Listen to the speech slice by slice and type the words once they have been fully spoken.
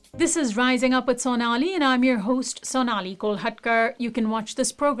This is Rising Up with Sonali, and I'm your host, Sonali Kolhatkar. You can watch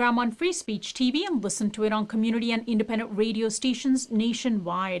this program on Free Speech TV and listen to it on community and independent radio stations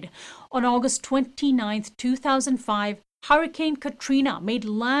nationwide. On August 29th, 2005, Hurricane Katrina made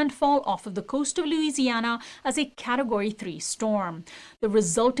landfall off of the coast of Louisiana as a Category 3 storm. The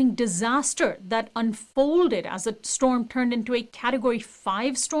resulting disaster that unfolded as the storm turned into a Category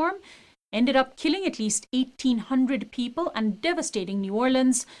 5 storm ended up killing at least 1,800 people and devastating New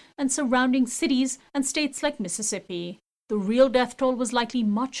Orleans and surrounding cities and states like Mississippi. The real death toll was likely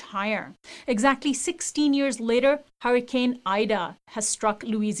much higher. Exactly 16 years later, Hurricane Ida has struck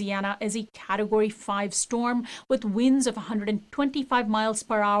Louisiana as a Category 5 storm with winds of 125 miles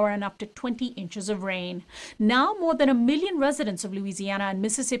per hour and up to 20 inches of rain. Now, more than 1 million residents of Louisiana and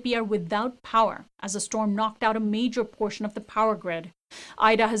Mississippi are without power as the storm knocked out a major portion of the power grid.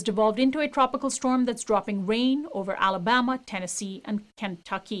 Ida has devolved into a tropical storm that's dropping rain over Alabama, Tennessee, and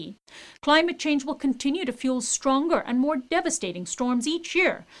Kentucky. Climate change will continue to fuel stronger and more devastating storms each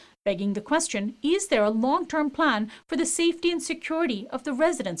year, begging the question, is there a long-term plan for the safety and security of the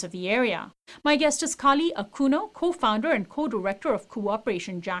residents of the area? My guest is Kali Akuno, co-founder and co-director of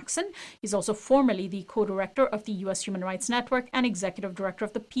Cooperation Jackson. He's also formerly the co-director of the U.S. Human Rights Network and executive director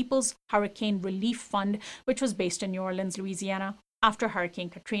of the People's Hurricane Relief Fund, which was based in New Orleans, Louisiana, after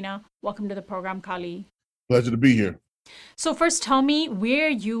Hurricane Katrina. Welcome to the program, Kali. Pleasure to be here. So first, tell me where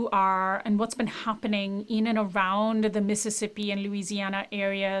you are and what's been happening in and around the Mississippi and Louisiana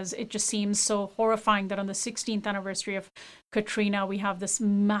areas. It just seems so horrifying that on the 16th anniversary of Katrina, we have this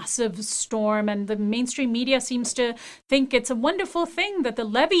massive storm, and the mainstream media seems to think it's a wonderful thing that the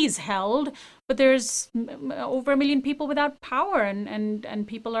levees held, but there's over 1 million people without power, and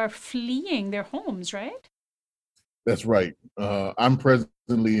people are fleeing their homes, right? That's right. I'm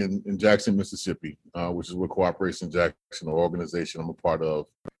presently in Jackson, Mississippi, which is where Cooperation Jackson, the organization I'm a part of,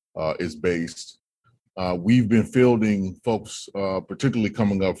 is based. We've been fielding folks, particularly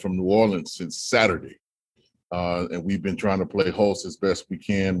coming up from New Orleans, since Saturday, and we've been trying to play host as best we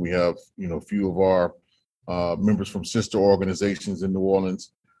can. We have, a few of our members from sister organizations in New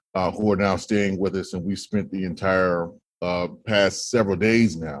Orleans who are now staying with us, and we've spent the entire past several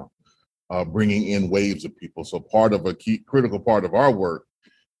days now bringing in waves of people. So part of a critical part of our work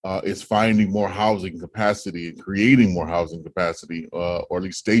is finding more housing capacity and creating more housing capacity, or at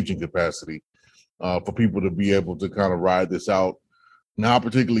least staging capacity for people to be able to kind of ride this out. Now,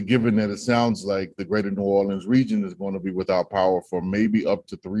 particularly given that it sounds like the greater New Orleans region is going to be without power for maybe up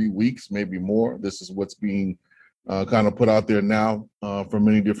to 3 weeks, maybe more. This is what's being kind of put out there now from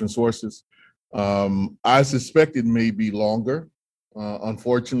many different sources. I suspect it may be longer,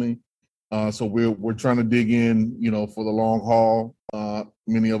 unfortunately. So we're trying to dig in, for the long haul.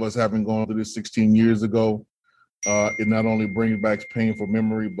 Many of us having gone through this 16 years ago. It not only brings back painful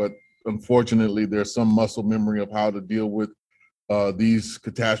memory, but unfortunately, there's some muscle memory of how to deal with these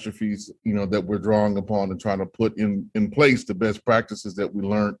catastrophes, that we're drawing upon and trying to put in place the best practices that we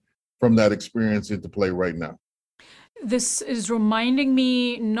learned from that experience into play right now. This is reminding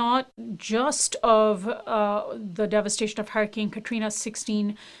me not just of the devastation of Hurricane Katrina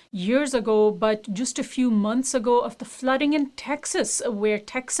 16 years ago, but just a few months ago of the flooding in Texas, where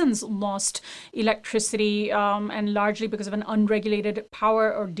Texans lost electricity and largely because of an unregulated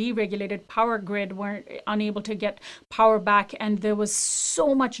power or deregulated power grid, weren't unable to get power back. And there was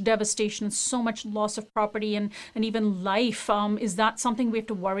so much devastation, so much loss of property and even life. Is that something we have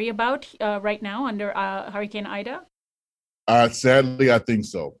to worry about right now under Hurricane Ida? Sadly, I think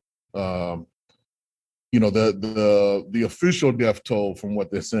so. The official death toll from what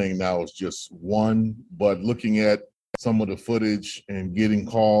they're saying now is just one, but looking at some of the footage and getting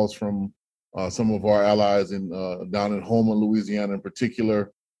calls from some of our allies down in Houma, Louisiana in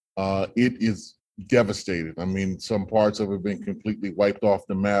particular, it is devastating. I mean, some parts of it have been completely wiped off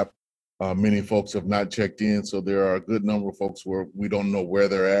the map. Many folks have not checked in, so there are a good number of folks where we don't know where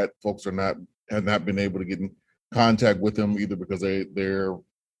they're at. Folks have not been able to get in contact with them either because their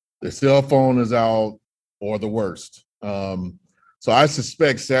cell phone is out or the worst. So I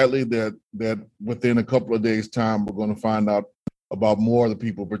suspect, sadly, that within a couple of days' time, we're going to find out about more of the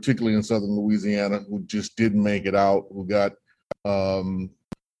people, particularly in southern Louisiana, who just didn't make it out, who got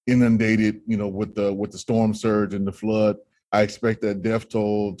inundated, with the storm surge and the flood. I expect that death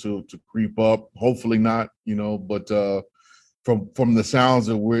toll to creep up. Hopefully not, but from the sounds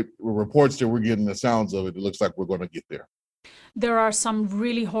of reports that we're getting, the sounds of it, it looks like we're going to get there. There are some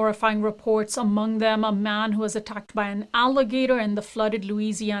really horrifying reports, among them a man who was attacked by an alligator in the flooded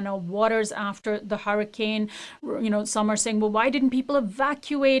Louisiana waters after the hurricane. Some are saying, well, why didn't people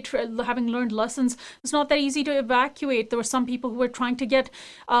evacuate, having learned lessons? It's not that easy to evacuate. There were some people who were trying to get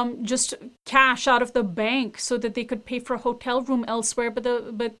just cash out of the bank so that they could pay for a hotel room elsewhere, but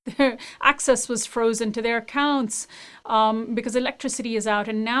their access was frozen to their accounts because electricity is out.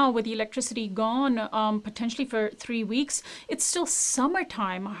 And now with the electricity gone, potentially for 3 weeks, it's still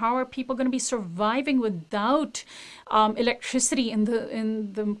summertime. How are people going to be surviving without electricity in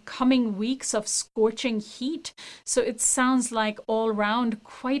the coming weeks of scorching heat? So it sounds like all around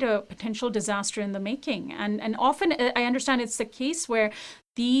quite a potential disaster in the making. And often I understand it's the case where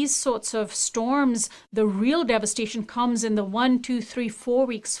these sorts of storms, the real devastation comes in the 1, 2, 3, 4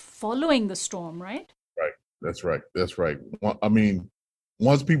 weeks following the storm, right? Right. That's right. That's right. I mean,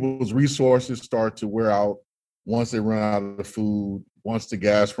 once people's resources start to wear out, once they run out of food, once the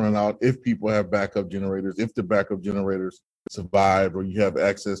gas run out, if people have backup generators, if the backup generators survive or you have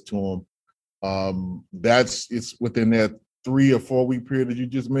access to them, it's within that 3 or 4 week period that you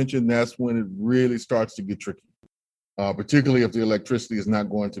just mentioned, that's when it really starts to get tricky. Particularly if the electricity is not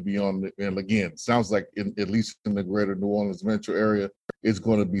going to be on. And again, sounds like at least in the greater New Orleans metro area, it's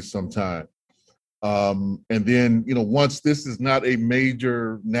going to be some time. And then, once this is not a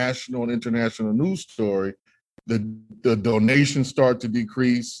major national and international news story, the donations start to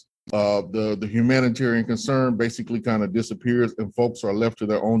decrease. The humanitarian concern basically kind of disappears, and folks are left to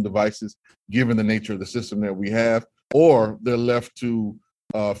their own devices, given the nature of the system that we have, or they're left to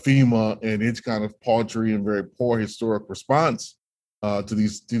FEMA and its kind of paltry and very poor historic response to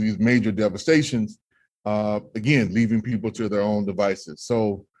these major devastations. Again, leaving people to their own devices.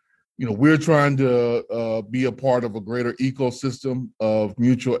 So, we're trying to be a part of a greater ecosystem of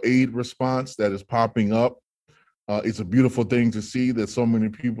mutual aid response that is popping up. It's a beautiful thing to see that so many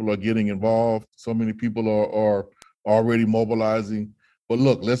people are getting involved. So many people are already mobilizing. But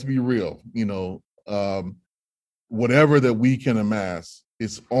look, let's be real. Whatever that we can amass,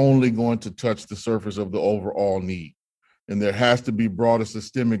 it's only going to touch the surface of the overall need. And there has to be broader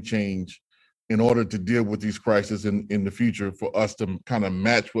systemic change in order to deal with these crises in the future, for us to kind of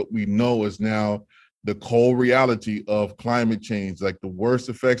match what we know is now the cold reality of climate change. Like, the worst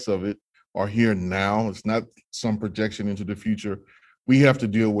effects of it are here now. It's not some projection into the future. We have to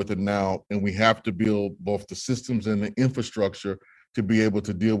deal with it now, and we have to build both the systems and the infrastructure to be able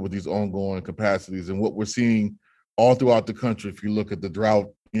to deal with these ongoing capacities. And what we're seeing all throughout the country, if you look at the drought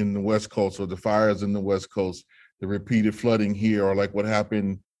in the West Coast or the fires in the West Coast, the repeated flooding here, or like what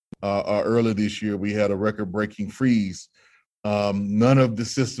happened earlier this year, we had a record-breaking freeze. None of the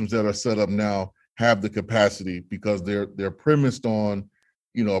systems that are set up now have the capacity, because they're premised on,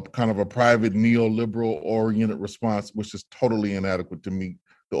 kind of a private neoliberal oriented response, which is totally inadequate to meet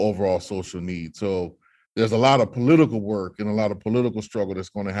the overall social need. So there's a lot of political work and a lot of political struggle that's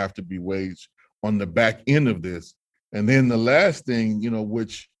going to have to be waged on the back end of this. And then the last thing,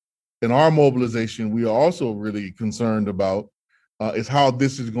 which in our mobilization, we are also really concerned about, is how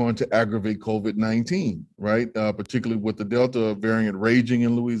this is going to aggravate COVID-19, right? Particularly with the Delta variant raging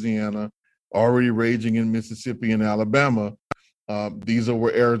in Louisiana, already raging in Mississippi and Alabama. These are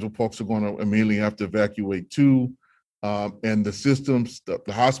where areas where folks are going to immediately have to evacuate to. And the systems, the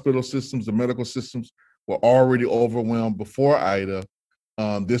hospital systems, the medical systems were already overwhelmed before Ida.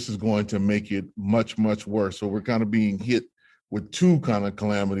 This is going to make it much, much worse. So we're kind of being hit with two kind of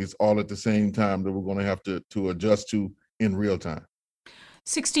calamities all at the same time that we're going to have to adjust to in real time.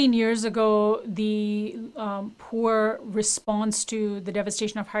 16 years ago, the poor response to the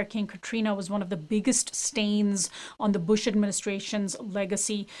devastation of Hurricane Katrina was one of the biggest stains on the Bush administration's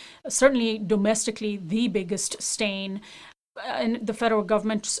legacy, certainly domestically the biggest stain. And the federal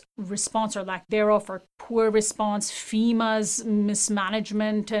government's response, or lack thereof, or poor response, FEMA's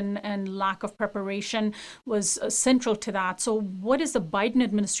mismanagement and lack of preparation was central to that. So what is the Biden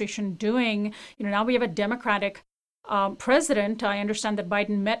administration doing? Now we have a Democratic president. I understand that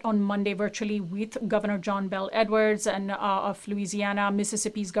Biden met on Monday virtually with Governor John Bel Edwards and of Louisiana,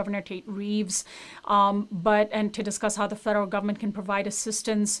 Mississippi's Governor Tate Reeves, and to discuss how the federal government can provide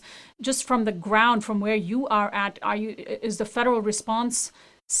assistance just from the ground, from where you are at. Is the federal response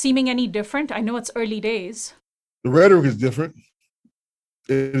seeming any different? I know it's early days. The rhetoric is different.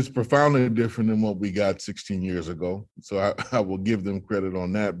 It is profoundly different than what we got 16 years ago. So I will give them credit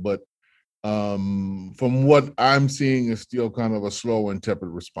on that. But from what I'm seeing, is still kind of a slow and tepid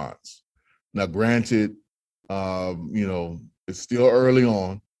response. Now, granted, it's still early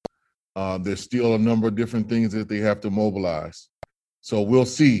on. There's still a number of different things that they have to mobilize. So we'll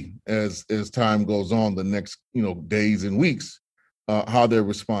see as time goes on the next, days and weeks, how they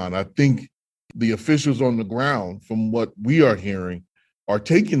respond. I think the officials on the ground, from what we are hearing, are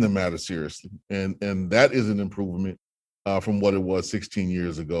taking the matter seriously, and that is an improvement from what it was 16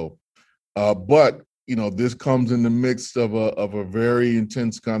 years ago. But this comes in the midst of a very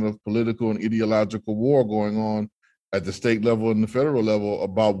intense kind of political and ideological war going on at the state level and the federal level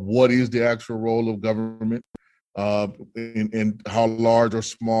about what is the actual role of government, and how large or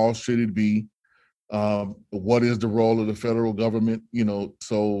small should it be. What is the role of the federal government?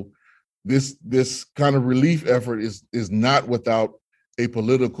 So this kind of relief effort is not without a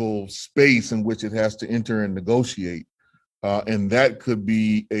political space in which it has to enter and negotiate. And that could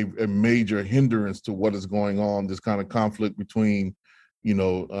be a major hindrance to what is going on, this kind of conflict between,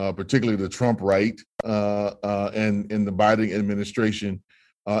 particularly the Trump right and the Biden administration.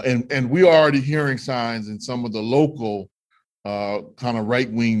 And we are already hearing signs in some of the local kind of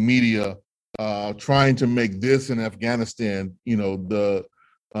right-wing media trying to make this in Afghanistan, the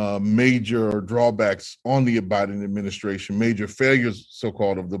major drawbacks on the Biden administration, major failures,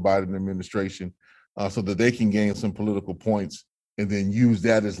 so-called, of the Biden administration, so that they can gain some political points and then use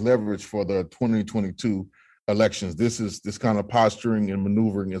that as leverage for the 2022 elections. This kind of posturing and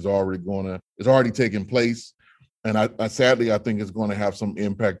maneuvering is already taking place. And I sadly, I think it's going to have some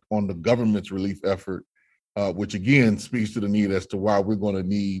impact on the government's relief effort, which again speaks to the need as to why we're going to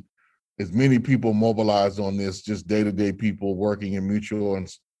need as many people mobilized on this, just day-to-day people working in mutual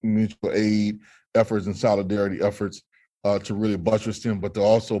aid efforts and solidarity efforts to really buttress them, but to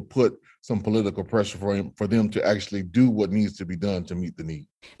also put some political pressure for them to actually do what needs to be done to meet the need.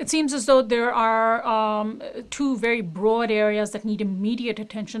 It seems as though there are two very broad areas that need immediate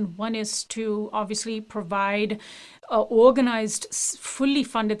attention. One is to obviously provide organized, fully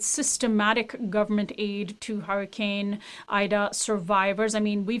funded, systematic government aid to Hurricane Ida survivors. I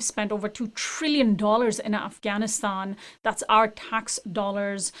mean, we've spent over $2 trillion in Afghanistan. That's our tax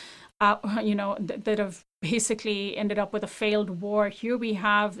dollars, that have basically ended up with a failed war. Here we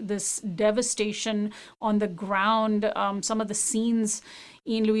have this devastation on the ground. Some of the scenes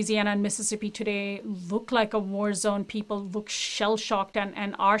in Louisiana and Mississippi today look like a war zone. People look shell-shocked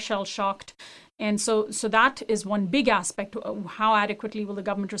and are shell-shocked. And so that is one big aspect. How adequately will the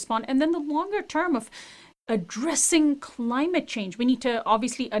government respond? And then the longer term of addressing climate change. We need to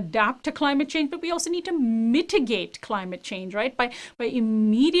obviously adapt to climate change, but we also need to mitigate climate change, right? By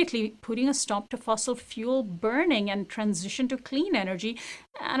immediately putting a stop to fossil fuel burning and transition to clean energy.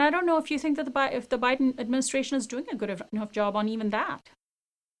 And I don't know if you think that if the Biden administration is doing a good enough job on even that.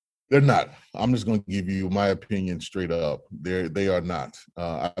 They're not. I'm just going to give you my opinion straight up. They are not.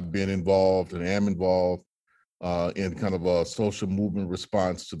 I've been involved and am involved in kind of a social movement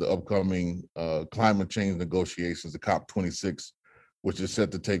response to the upcoming climate change negotiations, the COP26, which is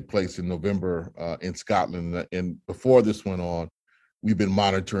set to take place in November in Scotland. And before this went on, we've been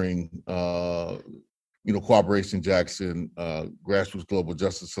monitoring, Cooperation Jackson, Grassroots Global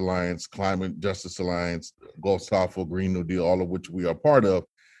Justice Alliance, Climate Justice Alliance, Gulf South Green New Deal, all of which we are part of.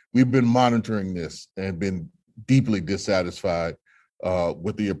 We've been monitoring this and been deeply dissatisfied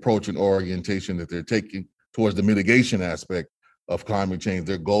with the approach and orientation that they're taking towards the mitigation aspect of climate change.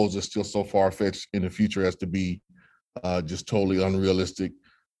 Their goals are still so far-fetched in the future as to be just totally unrealistic.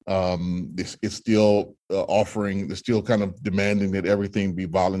 It's still they're still kind of demanding that everything be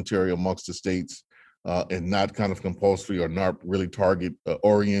voluntary amongst the states and not kind of compulsory or not really target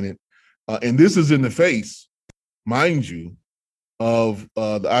oriented. And this is in the face, mind you, of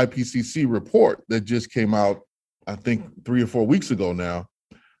the IPCC report that just came out, I think 3 or 4 weeks ago now,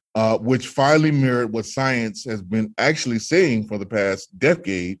 which finally mirrored what science has been actually saying for the past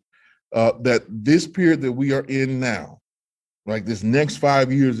decade, that this period that we are in now, like this next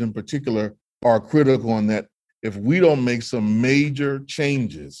 5 years in particular, are critical in that if we don't make some major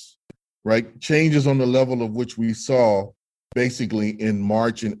changes, right, changes on the level of which we saw basically in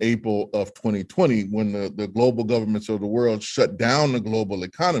March and April of 2020, when the global governments of the world shut down the global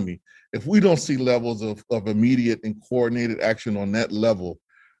economy, if we don't see levels of immediate and coordinated action on that level,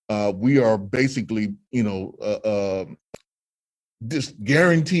 we are basically, just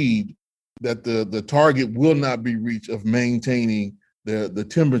guaranteed that the target will not be reached of maintaining the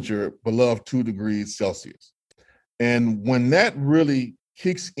temperature below 2 degrees Celsius. And when that really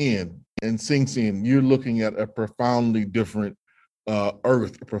kicks in and sinks in, you're looking at a profoundly different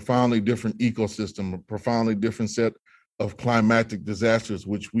Earth, a profoundly different ecosystem, a profoundly different set of climatic disasters,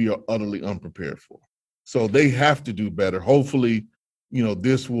 which we are utterly unprepared for. So they have to do better. Hopefully,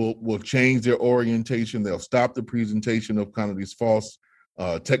 this will change their orientation. They'll stop the presentation of kind of these false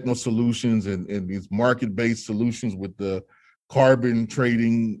techno solutions and these market-based solutions with the carbon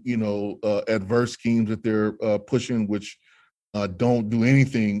trading, adverse schemes that they're pushing, which don't do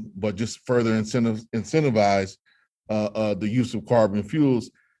anything but just further incentivize the use of carbon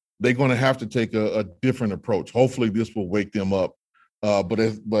fuels, they're going to have to take a different approach. Hopefully, this will wake them up. But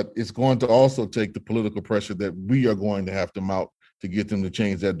it's going to also take the political pressure that we are going to have to mount to get them to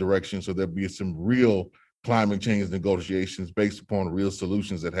change that direction, so there'll be some real climate change negotiations based upon real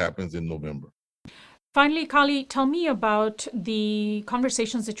solutions that happens in November. Finally, Kali, tell me about the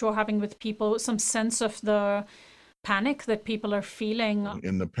conversations that you're having with people, some sense of the panic that people are feeling.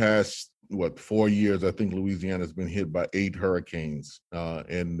 In the past, 4 years, I think Louisiana has been hit by 8 hurricanes,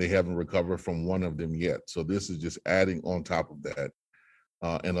 and they haven't recovered from one of them yet. So this is just adding on top of that.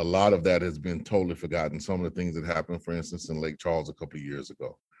 And a lot of that has been totally forgotten. Some of the things that happened, for instance, in Lake Charles a couple of years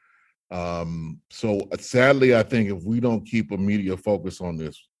ago. So sadly, I think if we don't keep a media focus on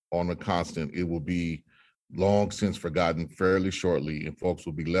this on a constant, it will be long since forgotten fairly shortly, and folks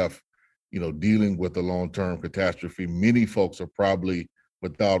will be left, dealing with the long-term catastrophe. Many folks are probably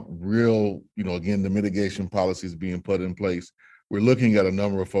without real, again, the mitigation policies being put in place. We're looking at a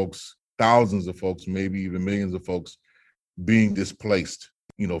number of folks, thousands of folks, maybe even millions of folks being displaced,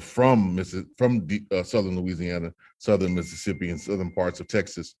 from southern Louisiana, southern Mississippi, and southern parts of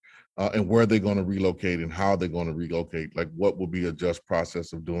Texas, and where they're going to relocate and how they're going to relocate, like what will be a just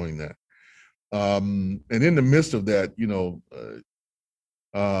process of doing that. And in the midst of that,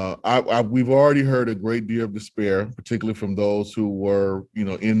 we've already heard a great deal of despair, particularly from those who were,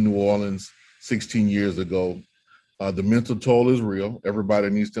 in New Orleans 16 years ago. The mental toll is real. Everybody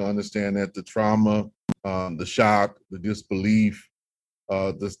needs to understand that the trauma, the shock, the disbelief,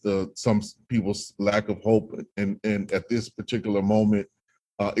 some people's lack of hope, and at this particular moment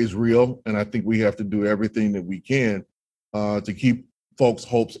is real. And I think we have to do everything that we can to keep folks'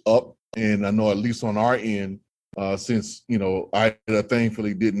 hopes up. And I know at least on our end, since Ida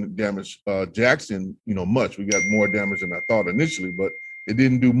thankfully didn't damage Jackson, much. We got more damage than I thought initially, but it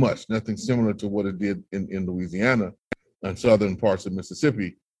didn't do much. Nothing similar to what it did in Louisiana and southern parts of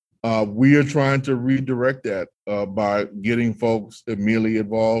Mississippi. We are trying to redirect that by getting folks immediately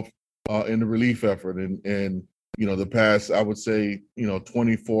involved in the relief effort. And the past, I would say,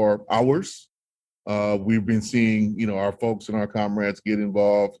 24 hours, we've been seeing, our folks and our comrades get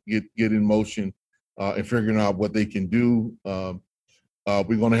involved, get in motion, and figuring out what they can do. We're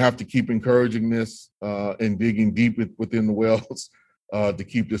going to have to keep encouraging this and digging deep within the wells to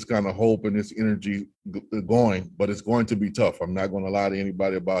keep this kind of hope and this energy going. But it's going to be tough. I'm not going to lie to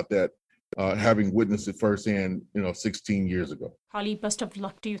anybody about that, having witnessed it firsthand, 16 years ago. Kali, best of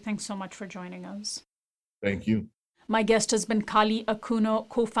luck to you. Thanks so much for joining us. Thank you. My guest has been Kali Akuno,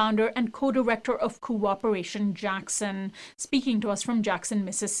 co-founder and co-director of Cooperation Jackson, speaking to us from Jackson,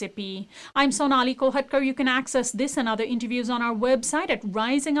 Mississippi. I'm Sonali Kolhatkar. You can access this and other interviews on our website at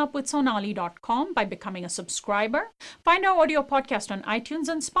risingupwithsonali.com by becoming a subscriber. Find our audio podcast on iTunes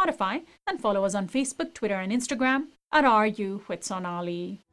and Spotify, and follow us on Facebook, Twitter, and Instagram at RU with Sonali.